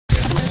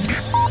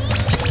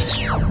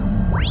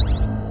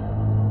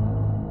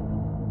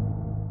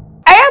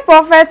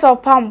prophet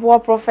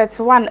Opambour prophet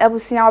 1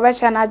 ebusia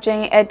obecha na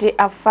dwen ede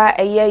afa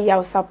eye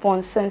Yaw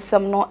Sarpong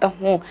sensem no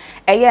eho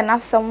eye na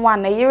sem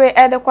 1 yire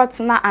ede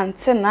kwatena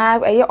Ante Naa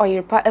eye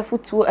oyirpa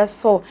afutuo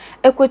eso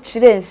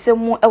ekochire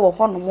nsemu ewo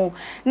honomo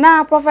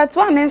na prophet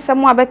 1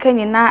 nsemu abeka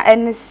nyina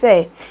ene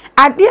se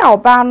ade a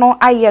oba no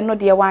aye no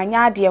de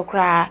wanya ade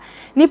kra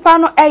nipa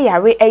no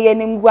eyare eye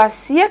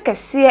nimguasie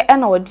kese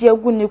ena ode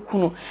agu ne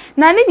kunu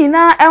na ne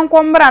nyina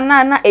enkombra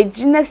na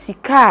ejina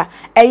sika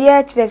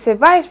eye kire se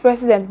vice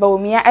president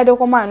bawumia ede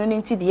koma no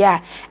nti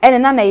dia ene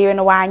na yire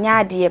no wanya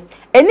ade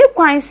eni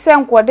kwan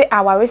senkode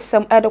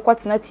awaresem ede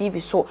kwatena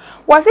TV so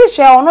wase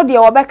hwe ono de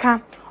obeka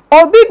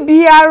obi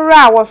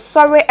biara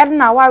wosore ede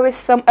na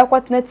awaresem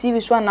ekwatena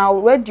TV so na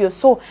radio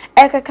so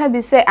ekeka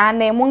bi se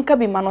anemu nka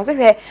bi ma no se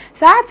hwe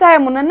saa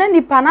time no na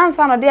nipa na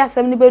nsa no de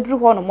asem ni beduru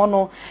ho no mo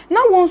no na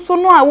wonso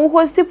no a wo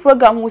host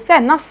program wo se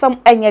na sam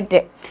enye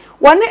de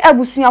wone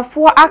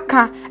abusuafo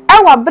aka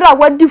ewa bra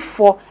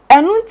wadifo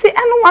enunti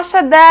enu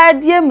wahye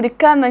daadie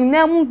Amerika na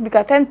nyamu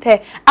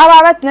bikatente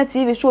awabetena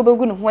TV show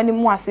begu ne ho ani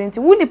mu asenti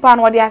wunipa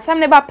no de asem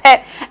ne ba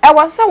pe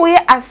ewose wo ye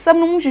asem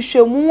no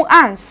muhwehwemu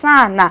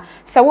ansa na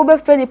se wo be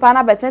fe nipa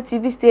na betena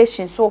TV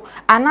station so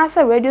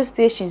anasa radio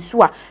station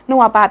so a ne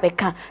wa ba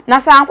beka na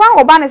sa ankwan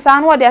oba ne sa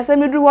no de asem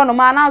ne duru ho no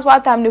ma na so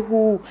atam ne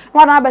hu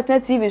no na betena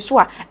TV so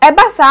a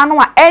eba sa no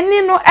a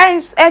eni no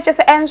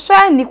ehwese enso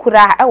ani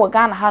kura ewo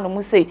Ghana ha no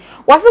mu sei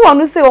wose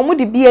wonu sei wo mu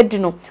de bi edi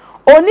no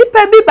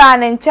onipa bi ba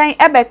ne nchen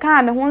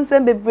ebeka ne ho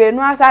nsem bebre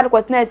no asa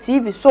kwatena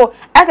TV so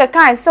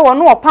ekeka se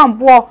wono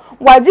Opambour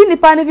waji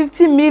nipa ne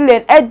 50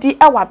 million edi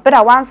ewa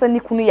bra wansa ni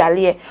kunu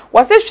yale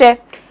wose hwe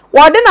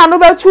wode na no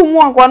betu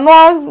mu anko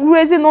no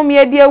rezi no me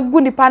edi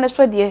agu nipa ne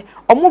so de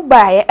omo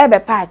baaye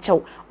ebepa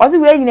achew wose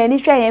we nyina ni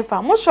hwe yen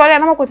fa mo sore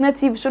na kwatena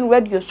TV so no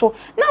radio so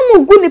na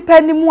mo gu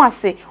nipa ni mu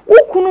ase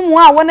ukunu mu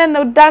a wone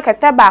no dar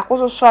kata ba ko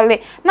so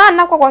sole na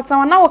na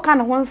kwakwatan na wo ka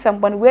ne ho nsem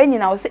bo ne we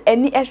nyina wo se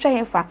ani ehwe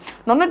yen fa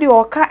no no de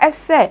wo ka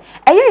ese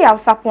eye Yaw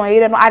Sarpong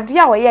yire no ade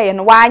a wo ye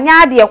no wa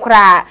anya ade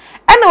kra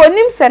ena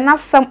onim se na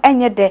sam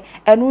enye de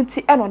enu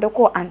nti eno de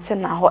ko Ante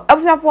Naa ho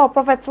ebusuafo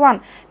prophet 1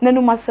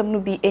 nanu masam no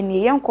bi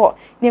eni yenko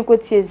ne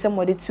nkotie nsem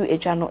wo de tu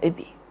edwa no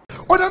ebi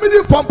Ona me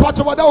di from part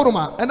of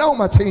Adauruma and now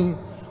my chain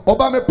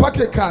oba me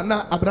pakeka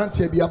na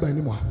abrante bi aba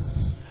ni mo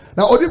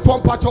na odi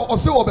from part of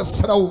ose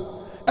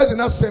obesrawo e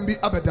na sem bi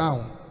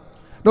abedown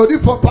na odi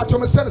from part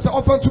of me say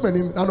ofan to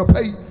manim na no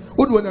pay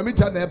odu onyame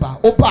gya na eba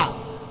oba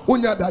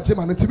onya daje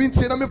ma ntimi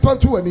ntie na me fan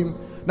to anim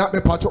na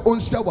me part of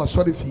onsia wa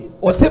sorry fie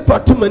ose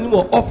fatu manim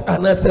off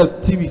anasa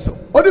TV so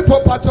odi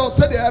from part of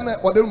say dey na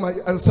odi ma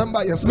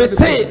ensamba yes me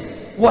say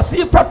was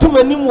he fatu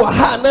manim wa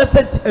ha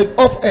anasa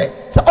off air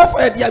so off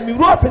air dia mi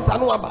ru apesa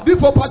no aba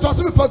before part of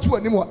say me fan to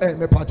anim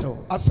me part of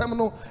asem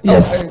no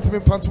yes ntimi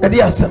fan to e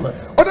dey asem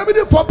ona me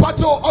di for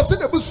part of ose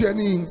de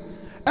busuani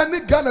ene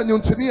Ghana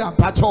nyontini a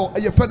part of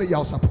e ye fa na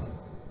Yaw Sarpong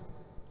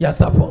Yaw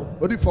Sarpong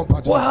odi from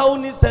part of wo how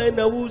ni say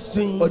na wo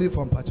sun odi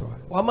from part of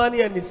wa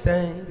mani ani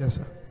say yes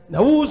sir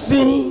na wo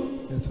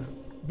sun yes sir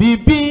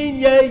bibi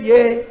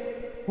nye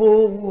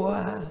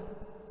hoa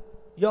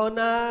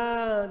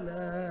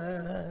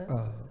yonana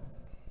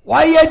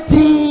why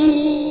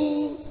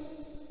ti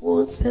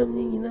won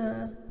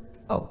semina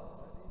oh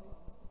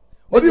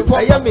odi from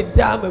I am a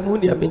dam e mu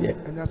ni amenye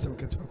anya sem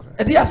keto akra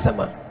e di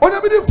asema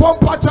ona me di from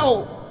part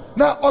of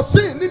na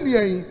osi ni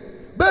nuan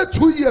be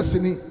 2 years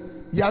ni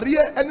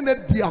yare ene na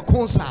di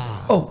akonsa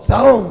oh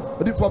sao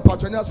odi from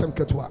part anya sem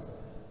keto a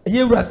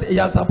ye wura se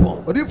Yaw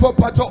Sarpong odi from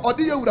part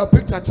odi ye wura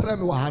picture kire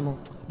me wa ha no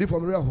di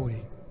from re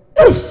hoye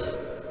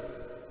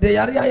de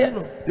yare aye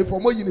no di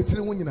from mo yini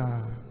tiri hu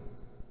nyina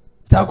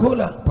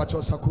Sakura part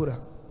Sakura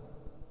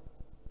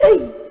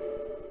hey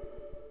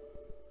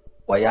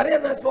wa yare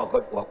na so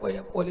ko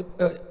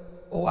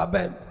o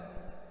abem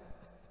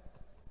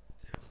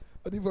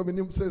odi from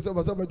nim say so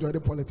be join the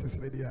politics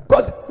le dia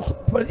because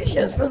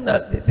politicians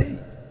that they say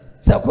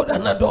Sakura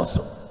na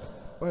doso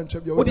wan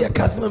twabia wo de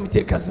kasma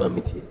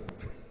miti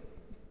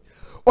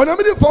ona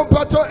me di from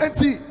part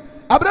enti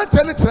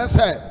abrante ne kire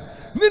say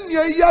ni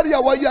nua yare a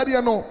wa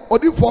yare no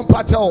odi from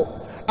part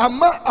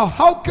ama a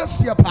how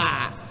kese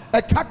pa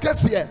e ka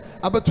kese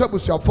abeto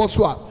abusuafo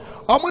so a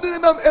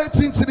omode nam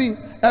 18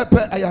 epe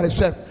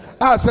ayarehwe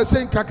a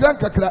sesen kakra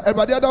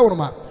ebade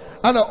adawroma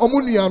ana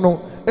omunua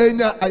no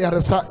enya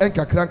ayaresa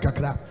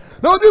enkakra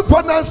na odi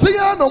for nanse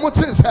ya no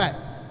mote say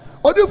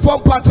odi for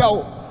mpacha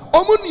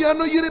omunua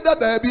no yiri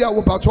dada bia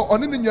wo pacho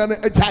oni ne nua no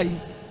agyan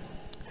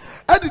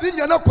adi ne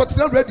nua no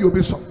kwotena radio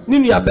bi so ni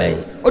nua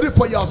ben odi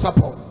for Yaw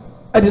Sarpong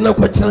adi na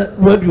kwotena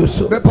radio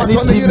so be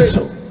pacho ne yiri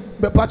so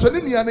be pacho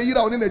ne nua no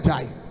yira oni ne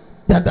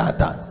agyan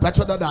da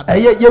pacho da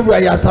ye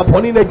wura Yaw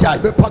Sarpong ni na jai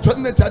be pacho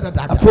ne agyan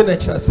da afi na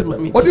kira se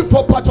mami odi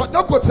for pacho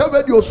na kwotena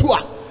radio so a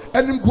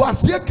enim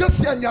guasie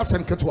kese anya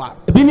sem ketwa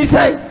bi ni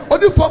sai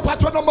odi for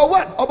pacho number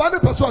 1 oba ne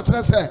person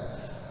kire se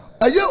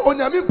aye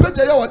onyame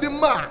pagya ya wode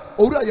ma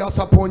owura Yaw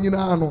Sarpong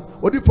nyina no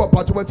odi for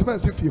pacho mantima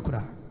nsi fie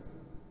kura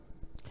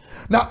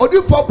na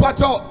odi for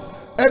pacho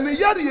ene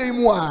yare yi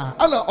mu a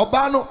ana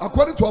oba no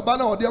according to oba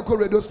na odi akọ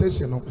radio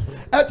station no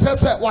e kire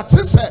se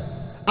wate se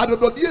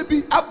adododie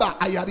bi aba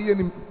ayare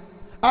enim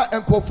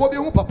enkofo bi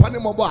hu papa ne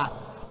mobo a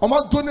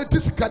oma donate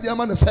sika de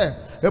ama ne se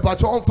e pa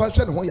cho on fa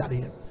hwe ne ho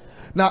yare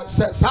na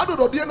se sa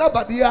dodode na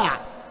bade a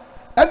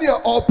ene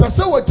o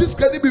pese wo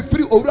sika ni bi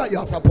free owura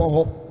Yaw Sarpong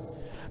ho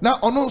na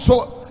ono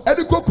so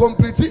edi ko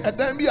complete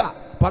edan bi a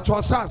pa cho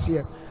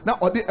saase na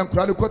odi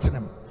enkura ne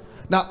kotenem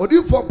na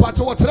odi fo pa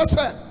cho wo kire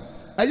se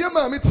eye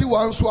ma mi ti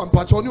wa nso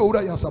ampa cho ne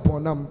owura Yaw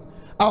Sarpong nam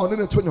a ono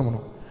ne to nyom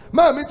no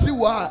ma mi ti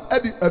wa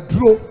edi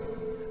aduro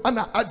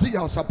ana agi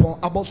Yaw Sarpong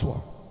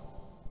aboso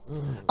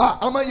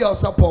ama Yaw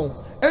Sarpong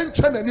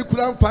entwe na ni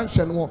kura mfa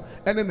nhwe no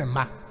ene ne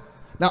ma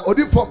na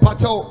odi fo pa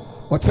cho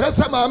wo kire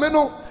se ma me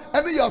no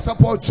ene Yaw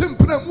Sarpong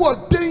chimpena mu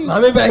odin ma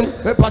me ben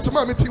me pa cho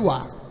ma mi ti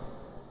wa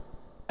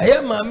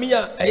eye ma mi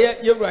a eye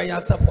yewura Yaw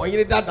Sarpong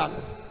yire dada no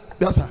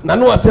yes sir na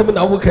no asem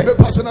na wo kai me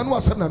pa cho na no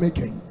asem na me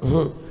kai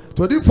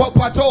to di fo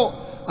pa cho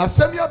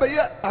asem ya be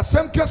ye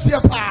asem kese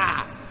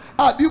pa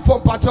a di fo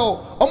pa cho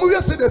omo wi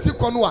se de si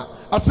kono a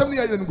asem ne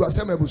ya yire ngu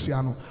asem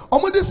abusua no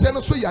omo de se no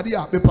so yade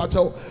a me pa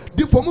cho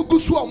di fo mu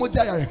gusu omo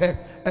ja ya he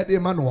e de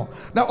ma no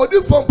na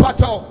odi fo pa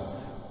cho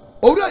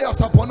owura Yaw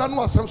Sarpong na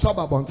no asem so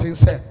ababonten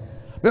se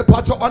me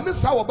pa cho oni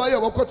sa wo ba ye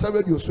wo kwota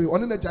radio so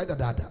oni na jai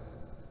dada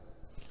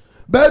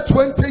be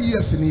 20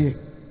 years ni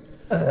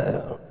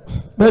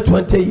be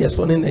 20 years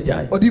oni na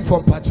jai odi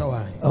fo pa cho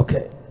ai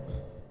okay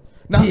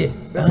na me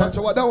pa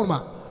cho wa da wo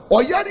ma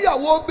oyari a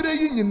wo bre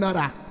yi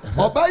nyinara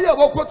oba ye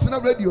wo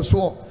kwota radio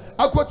so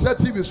akwota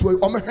TV so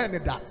o me hwe ne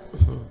da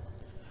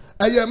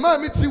eye ma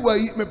mi ti wa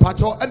yi me pa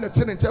cho and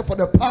the for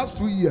the past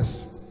 2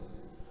 years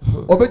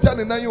obeja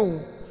ne nan yo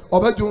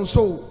obejo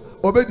so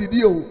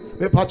obedidi o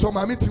me pa cho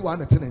ma mi ti wa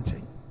na tenenche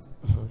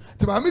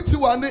ti ma mi ti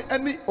wa ne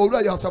eni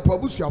owura Yaw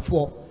Sarpong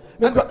abusuafo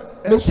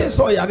me se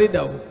so yare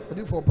da o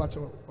odi for pa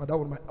cho wada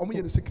wo ma omo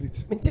ye the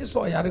secret me se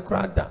so yare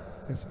kra da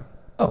yes sir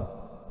oh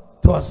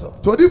to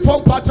aso to di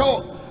for pa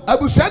cho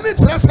abusua ne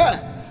kire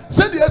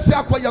se de esi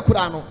akoye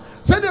kura no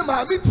se de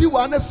ma mi ti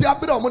wa na si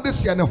abere omo de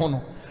sie ne ho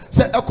no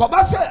se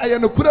ekoba se eye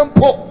ne kura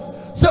mpo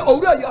se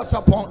owura Yaw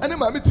Sarpong ene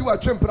ma mi ti wa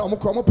twempra omo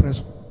kro omo pene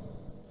so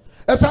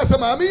esa se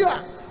ma mi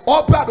ya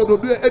opa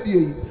dododo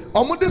edie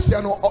omo de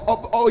sie no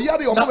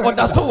oyare omo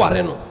oda so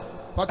ware no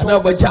na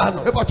obaja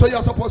no e ba to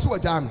Yaw Sarpong so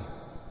waja no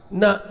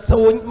na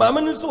so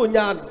mama no so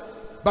nya no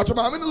ba to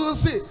mama no so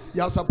se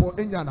Yaw Sarpong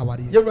enya na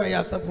ware yewura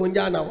Yaw Sarpong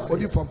nya na ware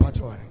odi from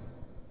pacho ai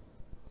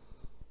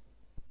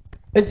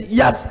enti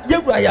yes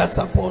yewura Yaw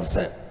Sarpong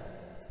se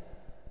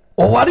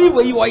o ware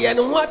we yi oye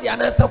ne ho ade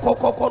ana se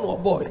kokoko no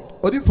boy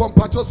odi from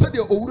pacho se de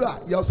owura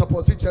Yaw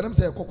Sarpong se cherem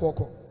se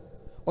kokoko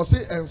o se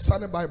ensa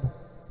ne Bible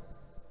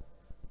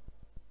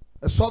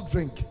a soft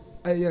drink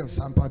ayen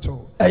san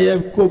pacho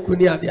ayen coke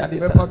ni ade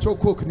sa pacho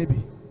coke ni bi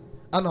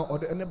ana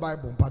ode ne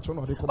Bible pacho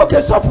no de ko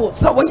okay so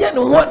wo ye ne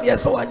ho ade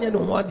so anye ne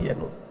ho ade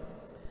no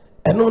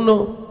eno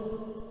no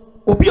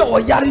obi o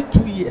yare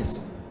 2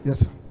 years yes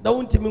sir na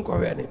wontimi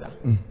nkohwe ne da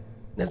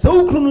na so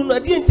ukunu no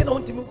ade enti na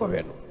wontimi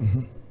nkohwe no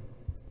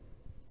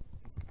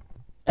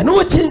eno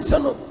wo chinso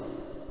no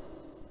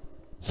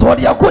so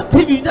de akọ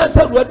TV na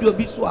sa radio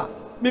bi so a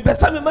me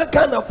pesa me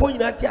maka na fo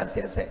nyina ti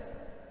asese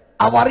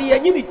aware ye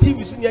nyini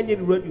TV so nyanye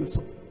ni radio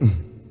so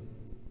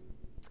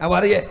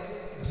aware ye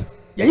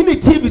ye nyini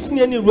TV so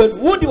nyanye ni radio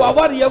wo di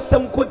aware ye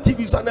sam ko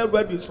TV so na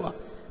radio so a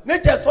na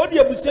che so de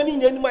abusua ni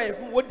nyani ma ye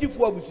fo wo di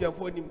fo abusua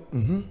fo nim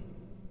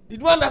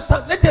did you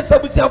understand na che so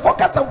abusua fo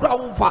kasa kura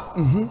wo fa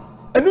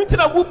enu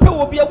ntina wo pe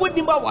wo bia wo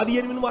nim aware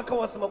ye nim aka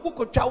wasema wo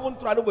ko twa wo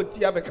ntura na wo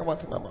ti abeka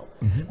wasema ma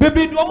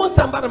bebi do mo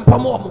samba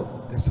mpam wo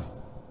yes sir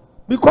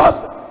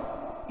because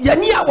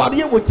yani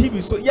aware wo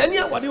TV so yani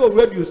aware wo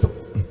radio so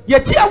ye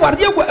chi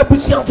aware wo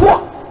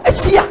abusuafo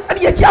ehia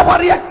ani ye chi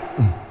aware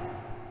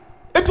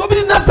eto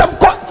bi na sam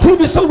ko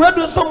TV so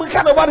radio so mun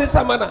kana ware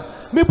samana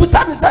me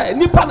busa ni say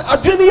nipa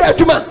adwene ye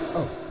adwuma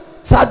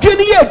sa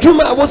adwene ye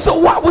adwuma wo so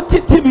wa wo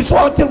TV so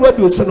on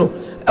radio so no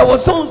e wo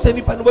so nse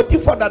nipa no wati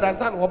for that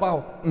san wo ba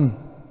ho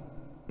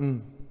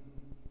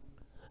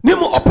ni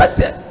mo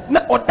opese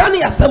na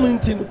odane asam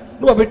ntinu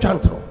no wo betwa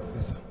ntro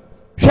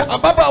hwe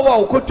ababa wa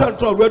wo ko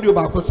twantro radio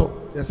ba ko so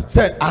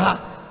say aha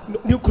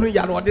ni kunu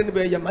ya no de ne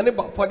be ye mane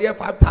ba for the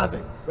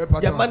 5000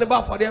 ye mane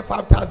ba for the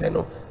 5000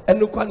 no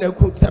enu kwa na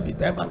ku sabi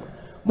be ma no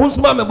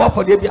munsuma me ba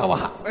for the bia wa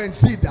ha and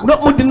see that no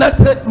mo de na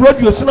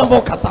radio so na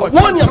mo kasa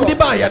won ya me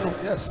ba ye no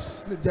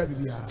yes ne dia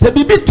bibia se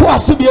bibi to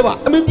aso bia ba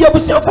me bia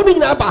busia fo me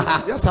nyina ba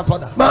ha yes sir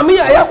father mama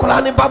ya ya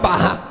kora ne ba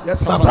ha yes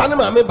sir papa ne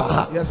mama ba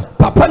ha yes sir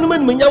papa no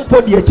man munyam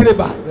fo de akire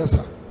ba yes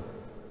sir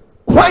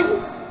why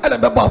ana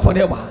be ba for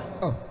the ba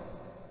oh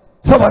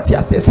so what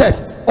ya say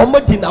omo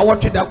di na wo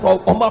tweda kro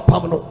omo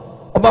pam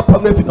no omo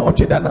pam na fi na wo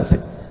tweda na se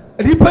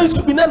ripa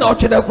nsu bi na wo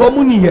tweda kro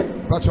mu ni ye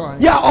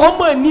ya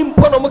omo ani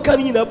mpo no mo kan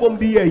yi na bom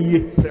di ye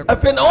yie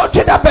afi na wo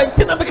tweda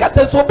benti na me ka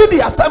se so obi di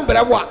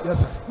asambere wo yes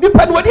sir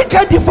nipa no di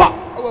ka di fa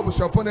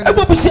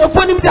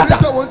abubusiafo ni dada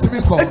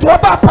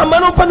eto ba pam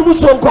no fa no mu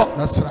sonko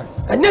that's right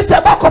anya se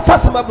ba ko fa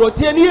sama bro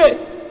tie ni ye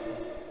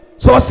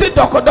so si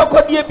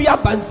dokodoko die bi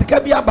aba nsika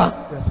bi aba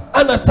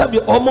ana sabi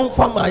omo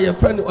mfa ma ye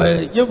friend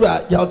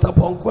yewura Yaw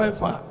Sarpong ko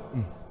enfa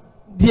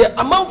die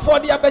amanfo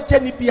de abeche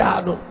ni bi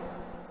ha no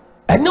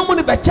enyo mo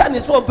ni becha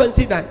ni so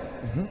fancy dan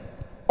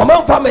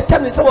Oman fa me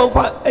chane se won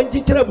fa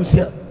enchi kire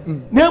busia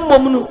na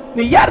mmom no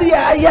ne yare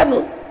aye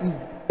no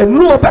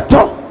enu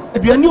obeto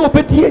aduani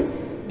obedie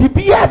di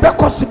bia be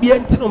koso bia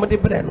ntino me de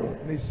bre no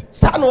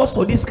sa na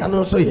so dis kan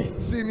no so ye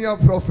senior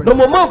prophet no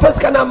mom first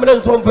kan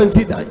amre so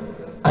fancy dan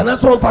ana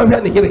so fa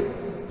hwe ne yere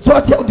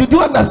so did you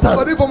understand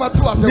but if ma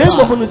to ase ne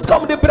mmom no ska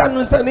me de bre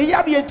no se ne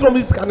yare ntino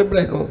me ska ne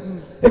bre no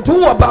etu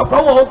wo ba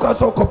kwa wo kwa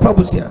so ko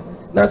pabusia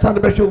na sa de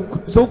be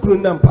so kru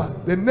nampa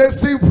the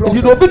nation prophet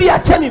did obedi a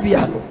chane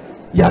bia no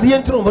yare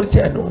ntino mo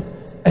che no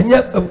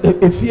enya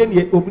efie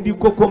ne obudi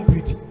ko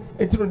complete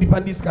ntino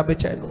dependis ka be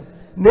che no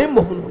na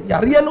mmom no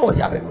yare no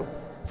yare no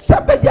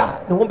sabeja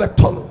ne ho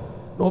beto no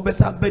na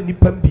obesa ba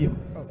nipa mbiem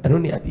eno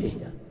ne ade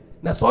hia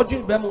na so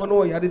dwen be mo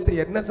no yare se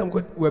ye na sam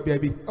ko wa bia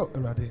bi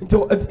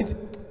into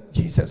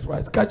Jesus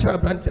Christ catcher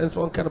brand and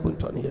so on carbon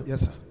here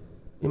yes sir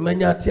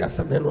imanya ti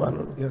asam ne no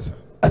ano yes sir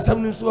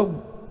asam ni so awu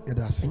it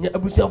does enya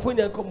abusiafo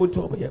ni anko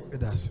moto mo ye it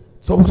does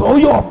so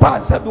your pa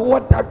sabi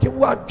what that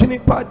you are dwene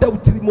pa da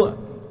utiri mu a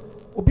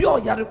obi o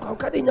yare kwa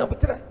ka de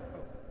nyabutre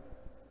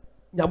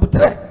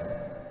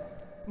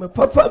me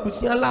papa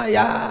abusia la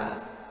ya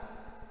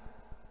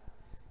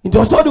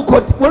into so do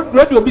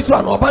radio bi so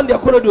an oban de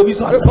ko radio bi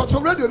so an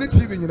patcho radio ni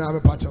TV nyina me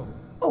patcho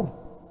oh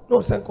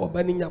no senko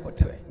oban ni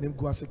nyabutre nim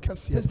guase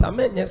kase sister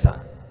men yesa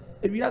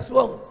ewia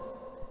so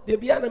de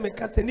bia na me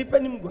kase nipa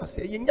nim guase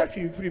ye nya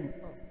hwe mfirim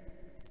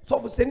so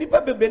for se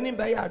nipa bebe ni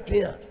ba ya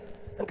adwen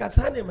a nka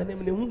sa ne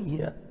manem ne hu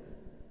hia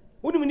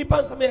wonim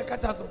nipa nsame ya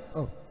kata so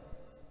oh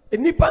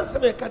nipa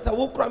nsame ya kata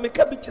wo kura me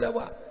ka bi kire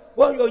wa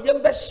yo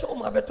yem be show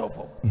ma beto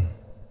fo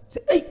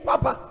say hey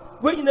papa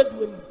we nyina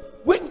duam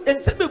we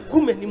ense be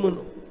gu manim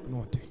no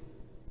no te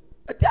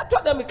ati ato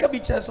da me ka bi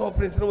kire so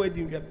prince no we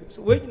di wiam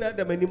so we nyina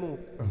da manim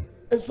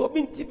enso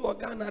bi nti bi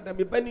organa da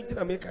me ba ni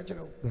kire me ka kire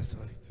that's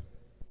right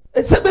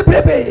ense be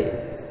brebe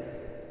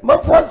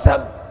man fo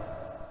nsam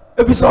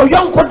ebi so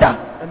yonko da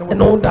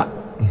eno da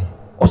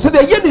o se de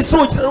ye ni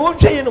so kire no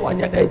hwe ye no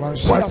wanya dai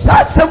wa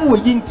sa sam wo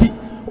yinti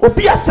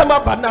obi asama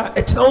ba na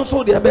e kire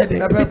nso de be de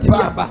ebi ti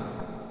aba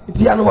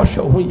nti ya no wo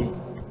hwe ho ye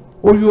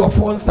o yu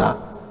ofo nsa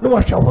no wo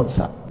hwe ho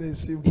nsa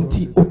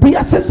nti obi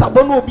asesa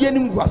bo no obi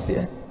anim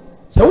guase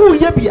se wo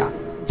ye bia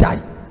jai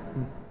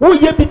wo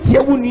ye bi tie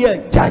wo nua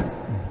jai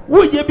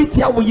wo ye bi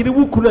tie wo yire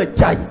wo kunu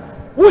jai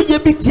wo ye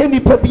bi tie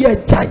nipa bia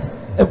jai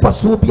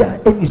empaso bia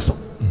eniso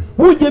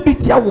wo ye bi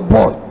tie wo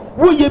boy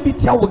wo ye bi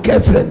tie wo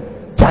girlfriend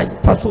jai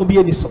paso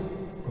bia eniso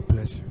God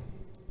bless you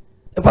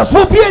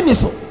empaso bia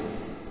eniso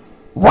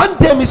one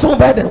day me so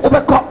bad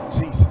obeko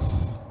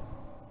Jesus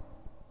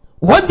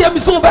one day me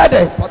so bad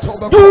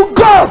you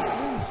go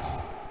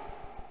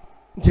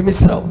nti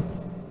misrawo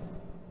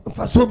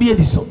paso bia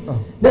eniso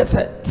na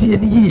sa tie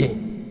ni yie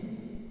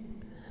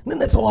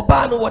na sa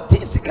oba no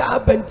wote sika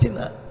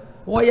abantina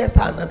wo yes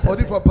ana sa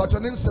odi for patcho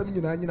ne nsam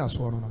nyina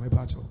so no na me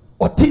patcho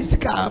wote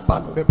sika aba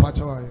no me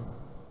patcho ayo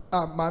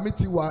mami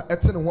ti wa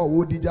ete ne ho a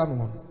wo di ja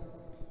no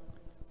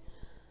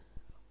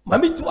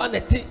mami ti wa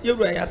nete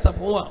yewura ya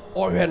sapon a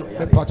ohwe no ya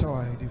me patcho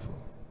ayo di for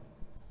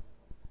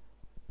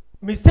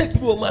mistake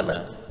bi o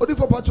mana odi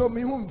for patcho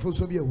me hu mfo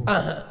so bi e wo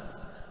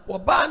wo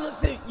ba no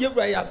se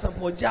yewura ya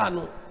sapon ja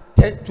no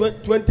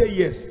 20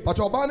 years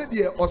patcho ba ne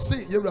de o se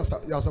yewura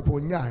ya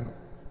sapon nya no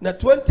na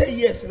 20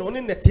 years no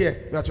ne nete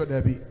me patcho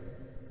da bi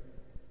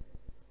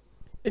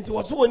nti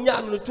wo so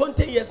wonya no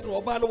 20 years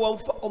no ba no wo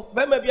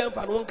ba ma bi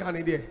amfa no nka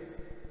ne de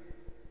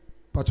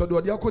patcho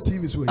do dia ko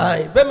TV so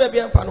ai ba ma bi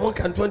amfa no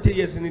nka 20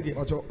 years ni de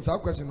patcho sa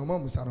question no ma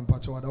musa no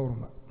patcho wada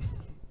woroma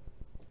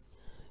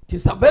ti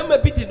sa ba ma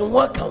bi di no ho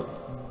account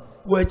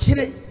wo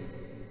akire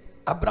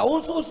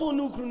abrawo so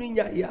no kru ni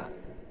nya ya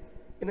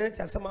ina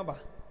ti asama ba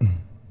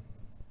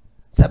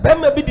sa ba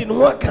ma bi di no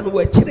ho account wo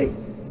akire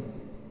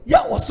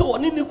ya wo so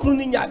woni ni kru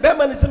ni nya ba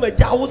ma ne se ma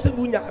ja wo se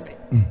bu nya be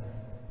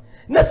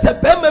na se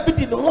ba ma bi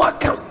di no ho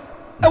account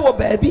e wo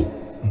ba bi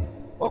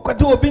wo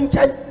kwade obi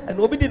nchan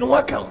na obi di no ho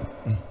account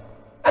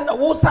ana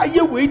wo sa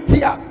ye we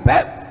ti a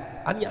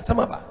ba ani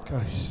asama ba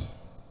gosh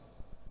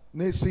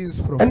nations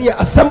pro ani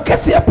asam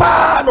kese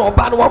pa na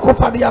oba no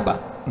wakopa de aba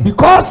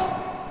because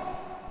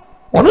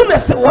ono na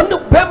se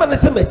wonu ba ma ne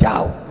se ma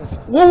ja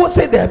wo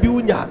se da bi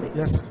unya me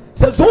yes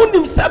sir so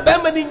nim se ba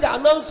ma ni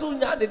nya na so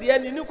nya de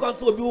de ni kwa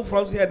so obi wo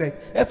from so ye den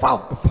e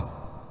fa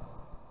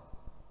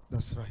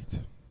that's right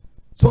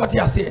so what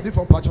you say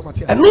different patcho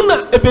Matthias eno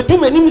na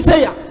ebedum anim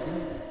se ya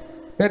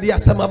na de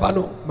asama ba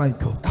no my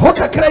God ho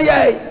kakra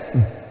ye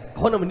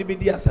ho na me bi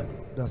di asam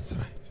that's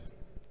right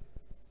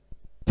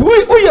ti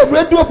we ya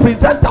radio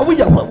presenter we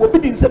ya ho obi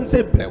di nsem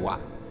se brewa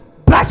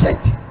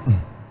blashet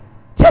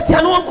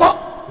tetia no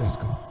nko let's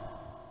go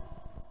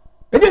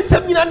eni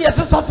nsem nyina ne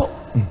yesoso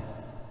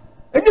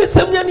eni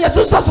nsem nyina ne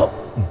yesoso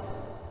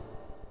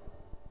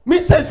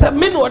mi se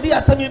me no de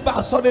asam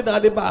ba so de na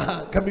de ba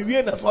ha ka mi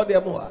wie na so de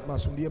mo ha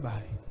masum de ba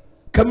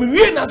ka mi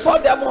wie na so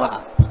de mo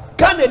ha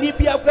ka na ni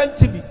bia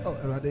branch bi oh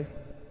erade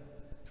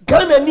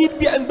ka na ni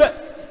bia nba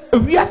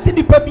wiase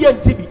nipa bia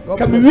ntibi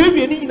ka mi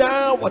wie ni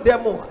nyina wo de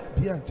mo ha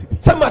bia ntibi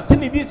sama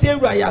tini di se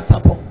Yaw Yaw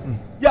Sarpong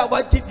ya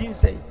wa chi din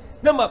sei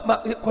na ma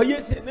ko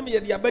yesi na me ye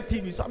de aba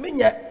TV so me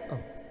nye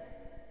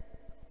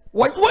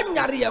One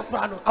yard,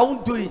 I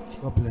won't do it.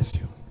 God bless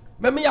you.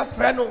 Maybe your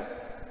friend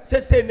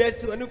say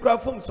this when you cry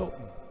from so.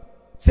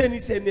 Say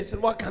this,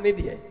 what can it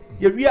be?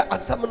 You real a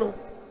salmon.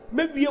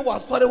 Maybe you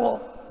was sorry.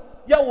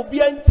 Ya will be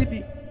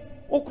NTB.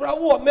 Okra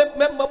war,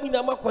 member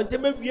Minama Conte,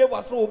 maybe you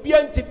was so be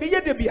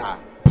NTB.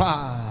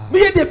 Pa.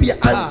 Me de be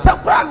and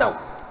Sabrano.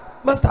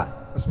 Master.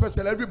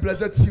 Especially every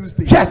blessed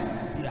Tuesday.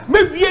 Yeah.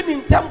 Maybe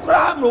in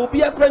Tamcram will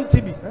be a grand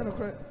TV.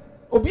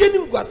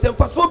 Obianim guasem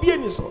for so be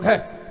any so.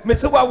 Hey,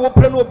 Messewa will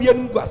plan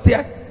Obian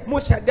Guasia.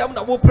 Musha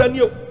Damna will plan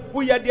you.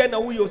 We are there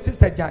now, your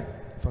sister Jack.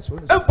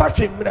 And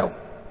Patrick Mel.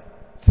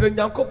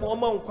 Serenyanko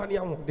Poma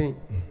Quanian Day.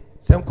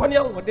 Some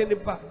Quanian would then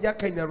back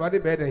Yaka in a rather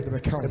better in the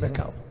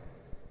account.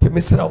 To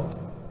Miss Row.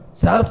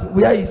 Sam,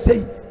 where you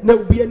say,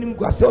 no be any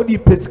Guasel di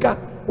Pesca,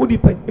 would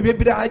depend,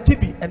 maybe the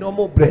IGB and no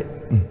more bread.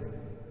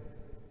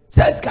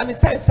 Says can he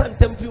say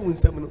something to you in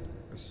some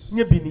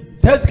Nibini?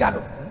 Says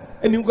Gado,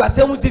 and you got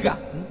some cigar.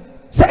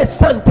 Says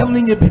something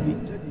in your bini.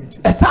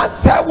 As I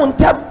say one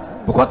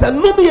time, because I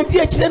know me a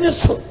dear Chinese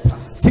soul.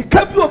 See,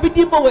 come you be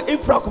demon with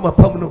infra come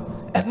upon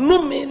you, and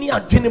no many are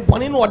drinking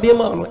bonning or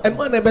demon, and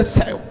one never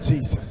say,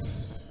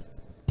 Jesus.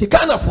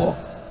 Tigana for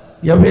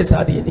your race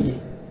are the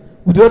enemy.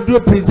 We don't do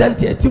a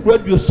present yet, you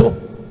read your soul.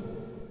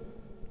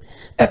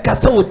 A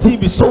castle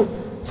TV so,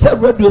 say,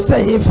 read your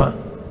say, Hefa,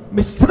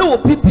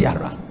 Mr.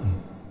 Pipiara.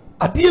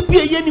 A dear be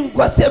a yenim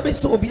was every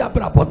so be a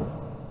brabon.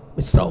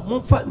 Mr.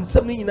 Munfa and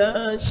something in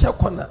a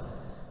shakona.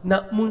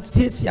 Na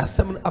Munsis ya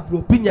summon a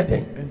bropinia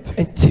day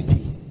and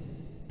TV.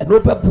 And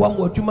Opa Buam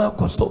or Juma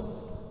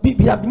Costo.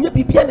 Bibia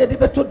Bibiana de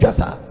Beto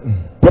Jassa.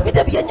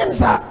 Debbie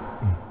Yansa.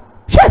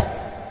 Shit!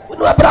 We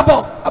know a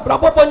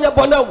brabo bonya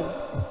bono.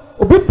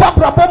 Obi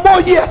brabo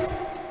more years.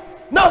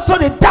 Now so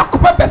the dark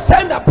pepper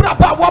send a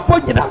braba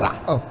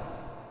waponyara. Oh.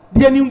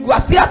 The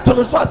Ninguasia to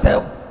the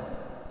soil.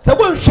 So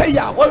we'll share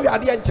ya when we are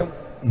the engine.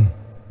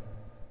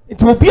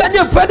 It will be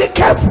very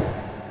careful.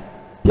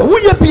 You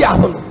will be a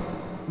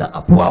home. Na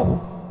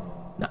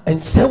apuao. Na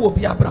and say will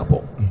be a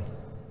brabo.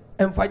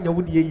 And find your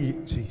wood ye.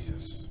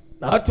 Jesus.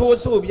 Now to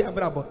also be a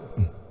brabo.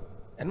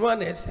 And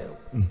one is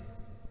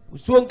we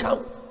soon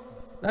come.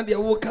 Now the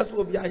workers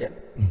will be iron.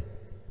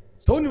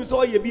 So you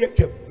saw ye be a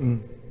trip.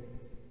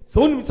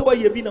 So you saw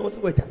ye be no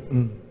sweater.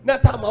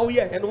 Not time out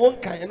here and one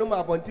kind and no more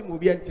about him will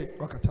be empty.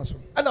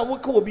 And I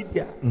will be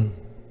there.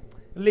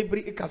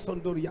 Libri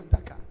Icasondoria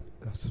Taka.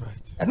 That's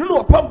right. And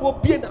no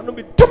Opambour being and no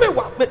be to me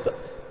what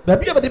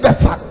maybe ever the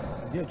best fun.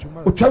 Yeah,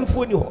 Juma. Who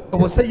transfer you? I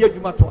will say you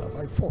by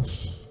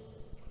force.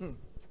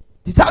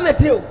 The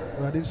sanity.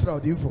 I didn't say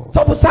the info.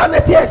 So for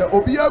sanity.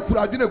 Obia could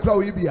have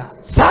crowd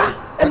Ibia. Sir,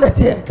 and the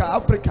tear.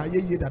 Africa,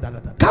 ye da.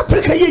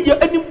 Africa, ye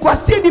and you can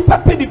see the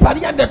paper, the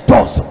party and the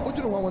torso. What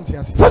do you want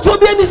to say? For so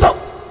be any so.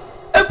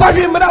 And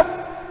Patrick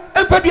Mrao,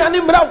 and Fabian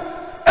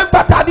Mrao, and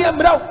Patadian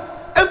Mrao,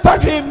 and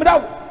Patrick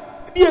Mrao.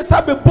 Yes,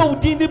 I'm a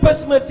boat in the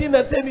best machine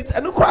and say this,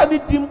 and no cry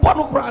team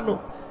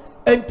Ponocrano,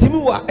 and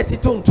Timua at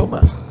it on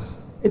Toma.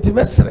 It's a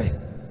mestre.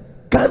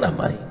 Ghana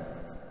mine.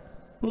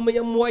 Who may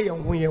am way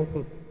and way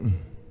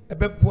a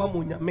bed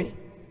poamunya me,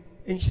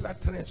 and she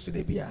like trends to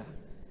the beer.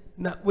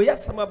 Now, we are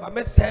some of our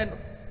messend,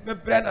 my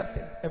brother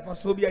said, and for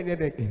so be any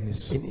day in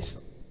this.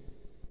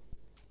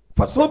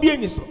 For so be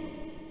any so.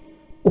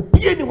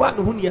 Be anyone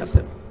who nears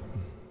him.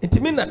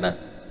 Intimina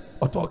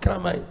or talk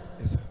mine,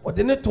 or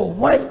the net or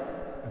wine.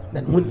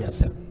 Than who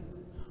nears him.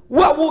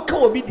 What will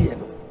come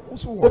obedient?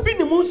 Obin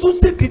the moon so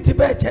secret to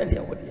bear chandy.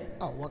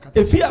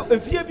 If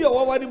you be a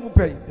wawadi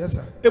mupay, yes,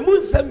 sir. The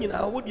moon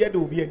seminar would yet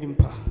be an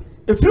impa.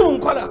 If you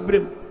don't call up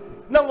brim,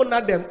 now one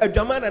of them, a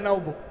German and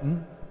Albo.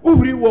 Who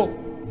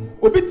rewalk?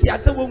 Obiti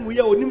as a woman we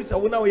are on him,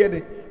 so now yet.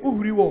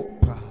 Who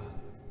rewalk?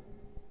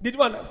 Did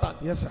you understand?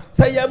 Yes, sir.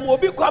 Say, I am will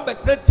be come at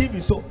TV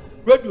so,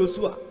 radio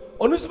so.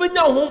 On this when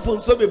your home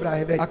phone so be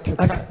Brian.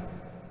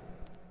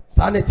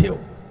 Sanity.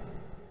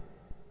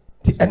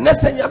 And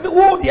next thing you have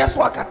all the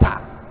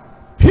Aswakata.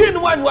 Here,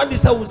 one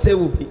this I will say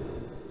will be.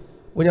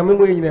 When you're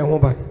moving in a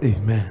home,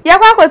 amen.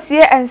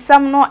 Yawakotie and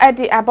some no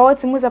Eddie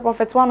about Musa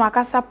Prophet one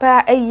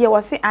Wakasapa a year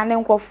was an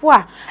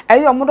enquafua. A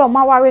year more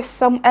mawari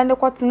some any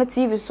cotton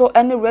TV so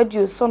any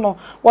radio so no.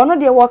 One of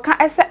the worker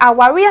I say a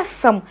warrior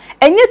some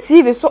any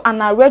TV so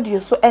and a radio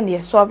so any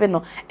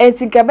soveno. And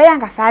Tinkabayan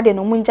Casade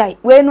no Munjai.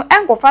 When no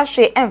enco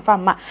fashe and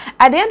fama.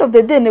 At the end of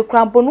the day, no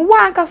crampon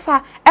one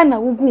cassa and a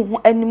wugu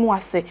any more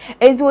say.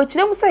 And to which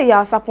them say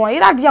Yaw Sarpong,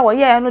 ira dia wa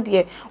ye no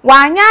dear.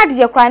 Why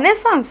ya cry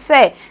son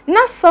say,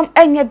 not some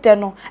any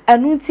den.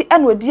 And unti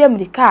and would dear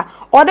America,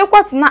 or the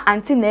quats not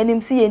Ante Naa and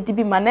MC and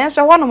DB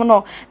Manesha one of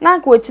no. Now,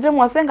 which them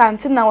was saying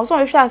Ante Naa was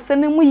so shall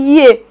send him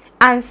ye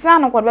and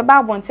son of what the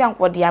Babon Tian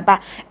for diaba.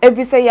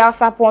 Every say Yaw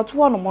Sarpong to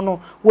one mono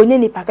when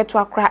any packet to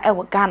a cry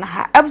ever Ghana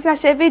ha. Every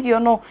share video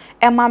no,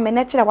 and my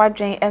miniature white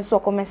drain and so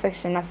comment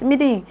section as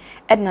meeting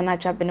Edna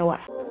Naja Benoa.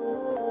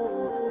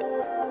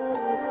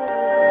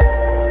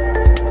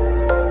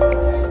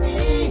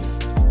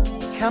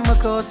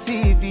 Khemical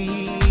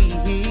TV.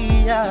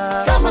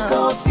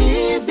 Khemical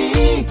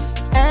TV,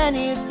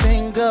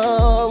 anything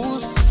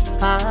goes.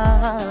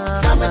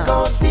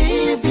 Khemical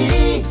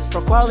TV,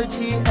 for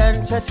quality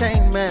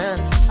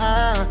entertainment.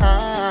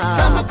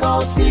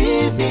 Khemical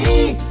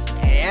TV.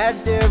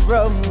 At the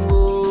room.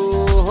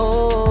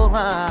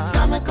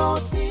 Khemical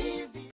TV.